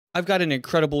I've got an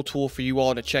incredible tool for you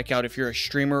all to check out if you're a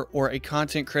streamer or a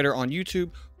content creator on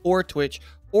YouTube or Twitch,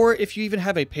 or if you even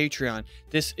have a Patreon.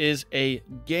 This is a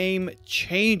game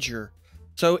changer.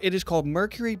 So it is called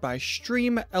Mercury by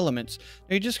Stream Elements.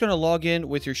 Now you're just going to log in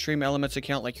with your Stream Elements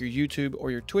account, like your YouTube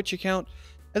or your Twitch account,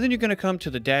 and then you're going to come to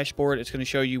the dashboard. It's going to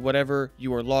show you whatever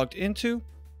you are logged into.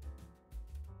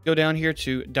 Go down here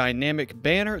to dynamic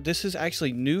banner. This is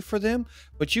actually new for them,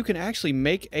 but you can actually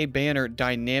make a banner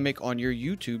dynamic on your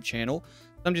YouTube channel.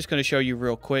 I'm just going to show you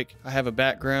real quick. I have a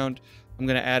background. I'm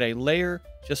going to add a layer,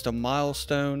 just a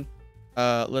milestone.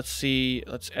 Let's see.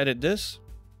 Let's edit this.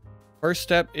 First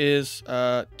step is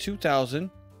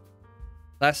 2,000.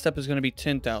 Last step is going to be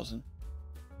 10,000.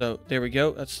 So there we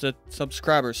go. That's the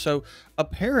subscribers. So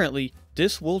apparently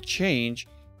this will change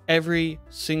every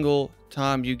single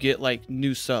time you get like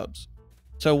new subs.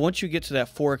 So once you get to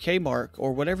that 4K mark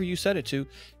or whatever you set it to,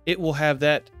 it will have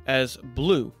that as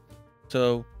blue.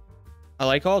 So I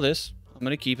like all this. I'm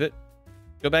going to keep it.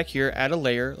 Go back here, add a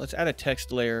layer. Let's add a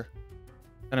text layer.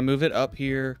 Kind of move it up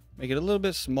here, make it a little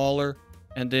bit smaller,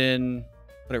 and then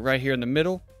put it right here in the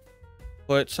middle.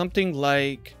 Put something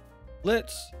like,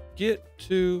 let's get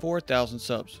to 4,000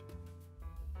 subs.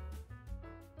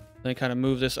 Then kind of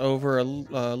move this over a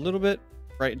little bit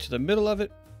right into the middle of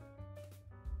it.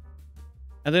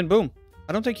 And then boom.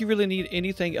 I don't think you really need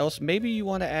anything else. Maybe you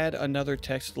want to add another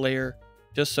text layer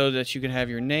just so that you can have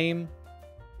your name.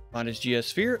 Mine is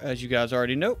GSphere, as you guys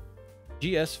already know.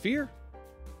 GSphere.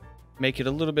 Make it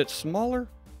a little bit smaller.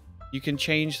 You can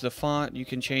change the font. You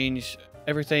can change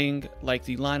everything like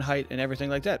the line height and everything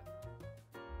like that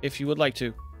if you would like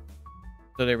to.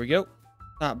 So there we go.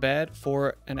 Not bad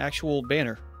for an actual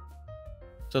banner.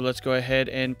 So let's go ahead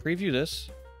and preview this.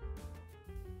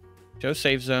 Show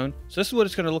save zone. So this is what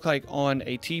it's going to look like on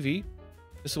a TV.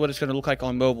 This is what it's going to look like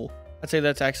on mobile. I'd say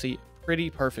that's actually pretty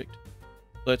perfect.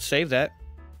 Let's save that.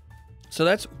 So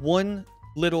that's one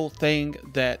little thing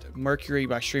that Mercury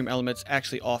by Stream Elements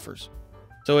actually offers.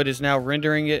 So it is now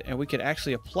rendering it, and we can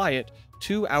actually apply it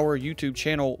to our YouTube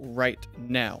channel right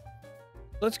now.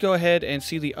 Let's go ahead and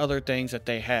see the other things that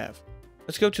they have.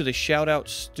 Let's go to the Shoutout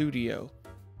Studio.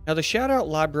 Now the Shoutout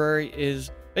library is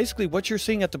basically what you're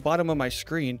seeing at the bottom of my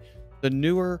screen. The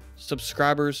newer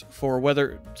subscribers for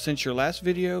whether since your last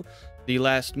video, the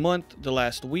last month, the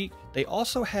last week. They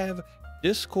also have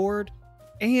Discord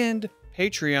and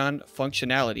Patreon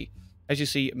functionality. As you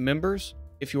see, members,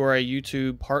 if you are a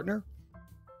YouTube partner,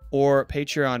 or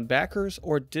Patreon backers,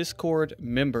 or Discord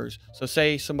members. So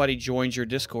say somebody joins your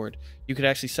Discord, you could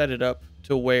actually set it up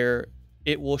to where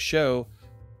it will show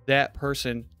that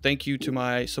person, thank you to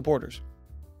my supporters.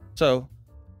 So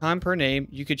time per name,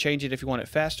 you could change it if you want it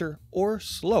faster or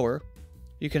slower.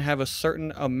 You can have a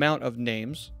certain amount of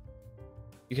names.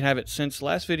 You can have it since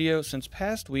last video, since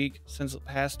past week, since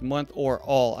past month, or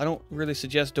all. I don't really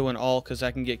suggest doing all because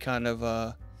that can get kind of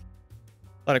a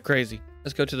lot of crazy.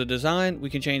 Let's go to the design.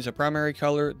 We can change the primary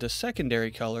color, the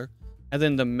secondary color, and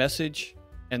then the message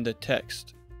and the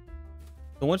text.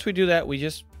 So once we do that, we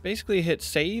just basically hit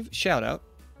save shoutout,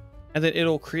 and then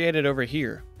it'll create it over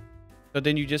here. So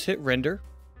then you just hit render.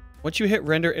 Once you hit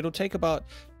render, it'll take about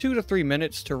 2 to 3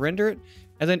 minutes to render it.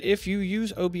 And then if you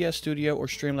use OBS Studio or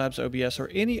Streamlabs OBS or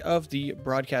any of the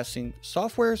broadcasting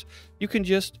softwares, you can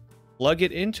just plug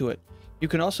it into it. You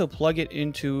can also plug it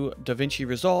into DaVinci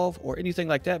Resolve or anything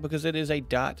like that because it is a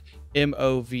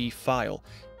 .mov file.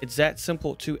 It's that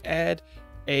simple to add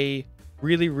a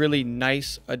really, really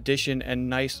nice addition and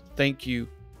nice thank you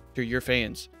to your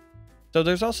fans. So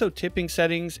there's also tipping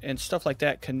settings and stuff like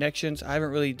that, connections. I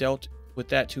haven't really dealt with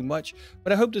that too much,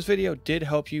 but I hope this video did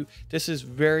help you. This is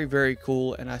very, very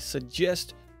cool, and I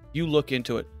suggest you look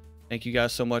into it. Thank you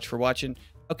guys so much for watching.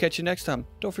 I'll catch you next time.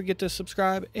 Don't forget to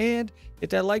subscribe and hit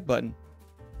that like button.